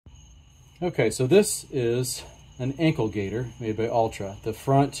Okay, so this is an ankle gaiter made by Altra. The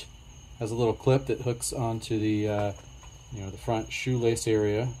front has a little clip that hooks onto the the front shoelace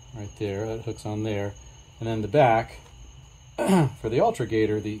area right there. That hooks on there, and then the back for the Altra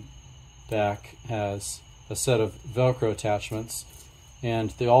gaiter, the back has a set of Velcro attachments, and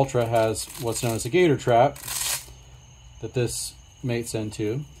the Altra has what's known as a gaiter trap that this mates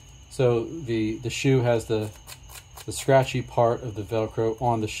into. So the shoe has the scratchy part of the Velcro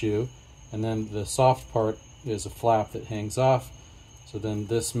on the shoe, and then the soft part is a flap that hangs off. So then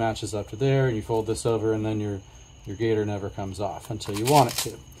this matches up to there, and you fold this over, and then your gaiter never comes off until you want it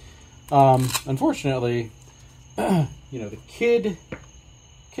to. Unfortunately, the kid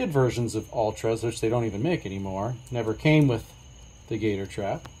versions of Altras, which they don't even make anymore, never came with the gaiter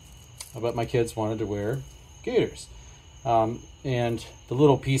trap. But my kids wanted to wear gaiters. And the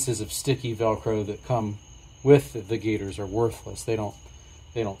little pieces of sticky Velcro that come with the gaiters are worthless. They don't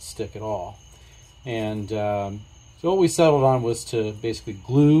stick at all. And so what we settled on was to basically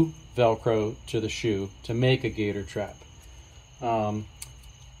glue Velcro to the shoe to make a gaiter trap.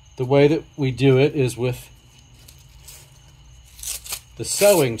 The way that we do it is with the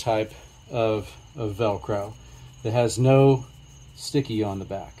sewing type of Velcro that has no sticky on the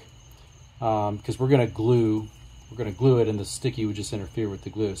back, because we're going to glue it, and the sticky would just interfere with the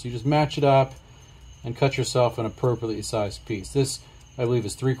glue. So you just match it up and cut yourself an appropriately sized piece. This, I believe,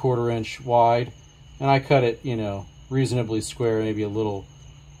 is 3/4 inch wide, and I cut it, reasonably square, maybe a little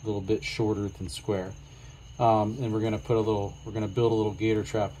bit shorter than square. And we're going to build a little gaiter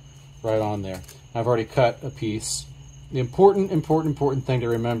trap right on there. I've already cut a piece. The important thing to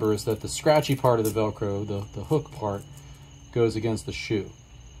remember is that the scratchy part of the Velcro, the hook part, goes against the shoe.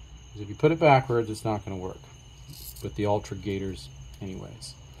 Because if you put it backwards, it's not going to work with the Altra gaiters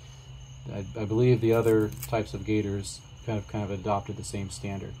anyways. I believe the other types of gaiters kind of adopted the same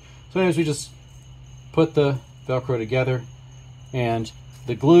standard. So anyways, we just put the Velcro together, and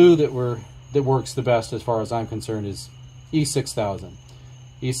the glue that works the best as far as I'm concerned is E6000.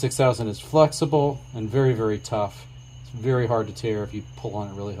 E6000 is flexible and very, very tough. It's very hard to tear if you pull on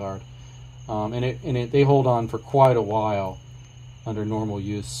it really hard. They hold on for quite a while under normal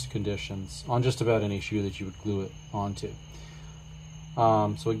use conditions on just about any shoe that you would glue it onto.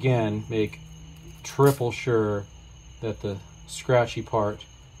 So again, make triple sure that the scratchy part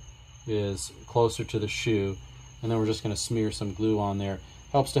is closer to the shoe, and then we're just going to smear some glue on there.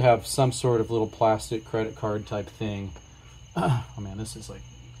 Helps to have some sort of little plastic credit card type thing. Oh man, this is like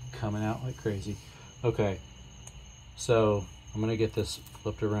coming out like crazy. Okay, so I'm going to get this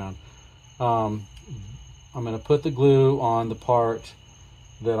flipped around. I'm going to put the glue on the part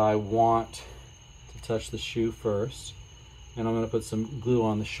that I want to touch the shoe first, and I'm going to put some glue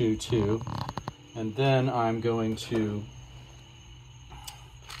on the shoe too, and then I'm going to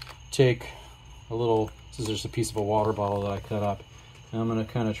take a little scissors, a piece of a water bottle that I cut up, and I'm going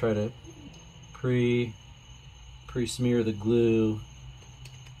to kind of try to pre-smear the glue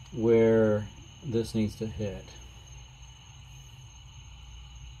where this needs to hit.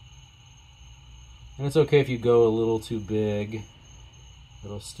 And it's okay if you go a little too big.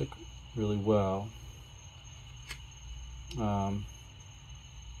 It'll stick really well.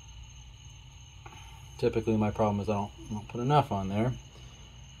 Typically my problem is I don't put enough on there.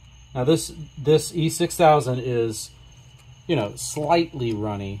 Now this E6000 is, slightly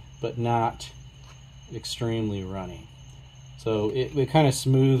runny, but not extremely runny. So it kind of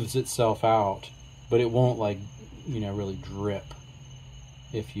smooths itself out, but it won't really drip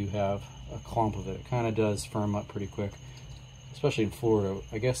if you have a clump of it. It kind of does firm up pretty quick, especially in Florida.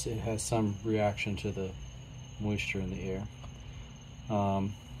 I guess it has some reaction to the moisture in the air.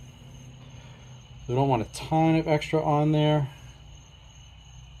 We don't want a ton of extra on there.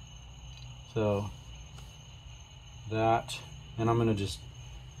 So that, and I'm going to just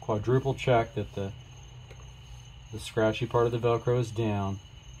quadruple check that the scratchy part of the Velcro is down,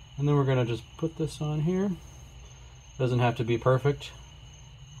 and then we're going to just put this on here. Doesn't have to be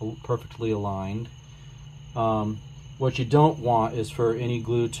perfectly aligned. What you don't want is for any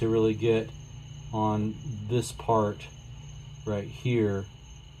glue to really get on this part right here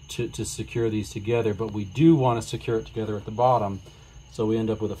to secure these together, but we do want to secure it together at the bottom, so we end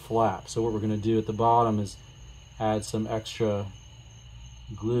up with a flap. So what we're going to do at the bottom is add some extra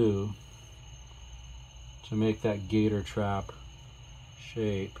glue to make that gaiter trap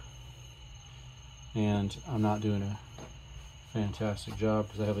shape. And I'm not doing a fantastic job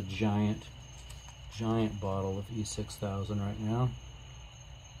because I have a giant bottle of E6000 right now.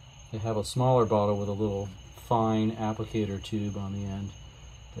 They have a smaller bottle with a little fine applicator tube on the end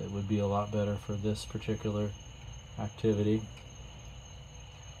that would be a lot better for this particular activity.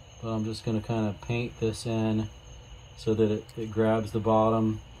 but I'm just going to kind of paint this in so that it grabs the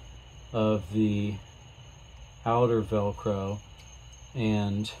bottom of the outer Velcro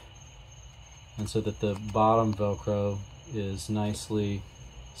and so that the bottom Velcro is nicely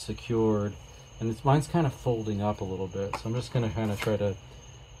secured. And mine's kind of folding up a little bit, so I'm just going to kind of try to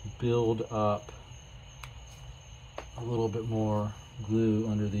build up a little bit more glue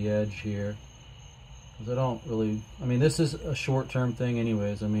under the edge here, because I don't really, I mean, this is a short-term thing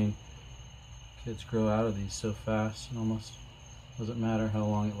anyways. I mean, kids grow out of these so fast, it almost doesn't matter how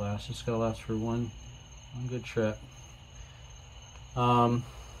long it lasts. Just gotta last for one good trip. So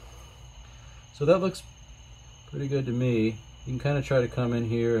that looks pretty good to me. You can kind of try to come in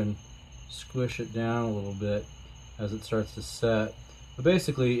here and squish it down a little bit as it starts to set. But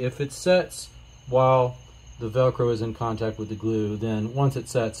basically, if it sets while the Velcro is in contact with the glue, then once it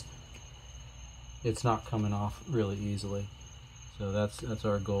sets, it's not coming off really easily. So that's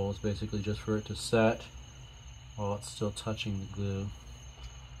our goal, is basically just for it to set while it's still touching the glue.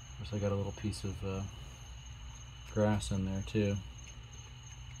 Of course, I got a little piece of grass in there too.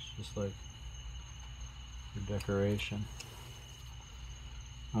 It's just like for decoration.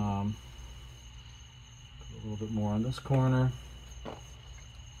 Put a little bit more on this corner,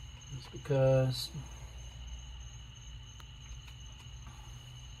 just because.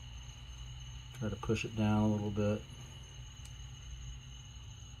 Try to push it down a little bit.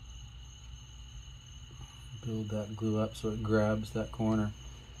 Build that glue up so it grabs that corner.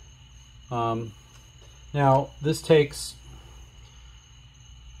 Now this takes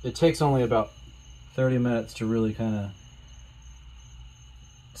only about 30 minutes to really kind of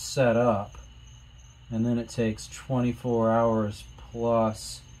set up, and then it takes 24 hours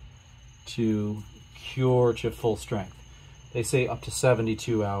plus to cure to full strength. They say up to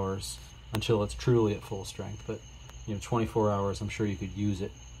 72 hours until it's truly at full strength, but 24 hours, I'm sure you could use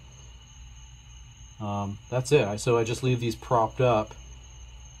it. That's it. So I just leave these propped up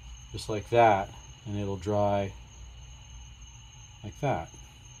just like that, and it'll dry like that.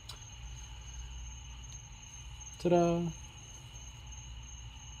 Ta-da!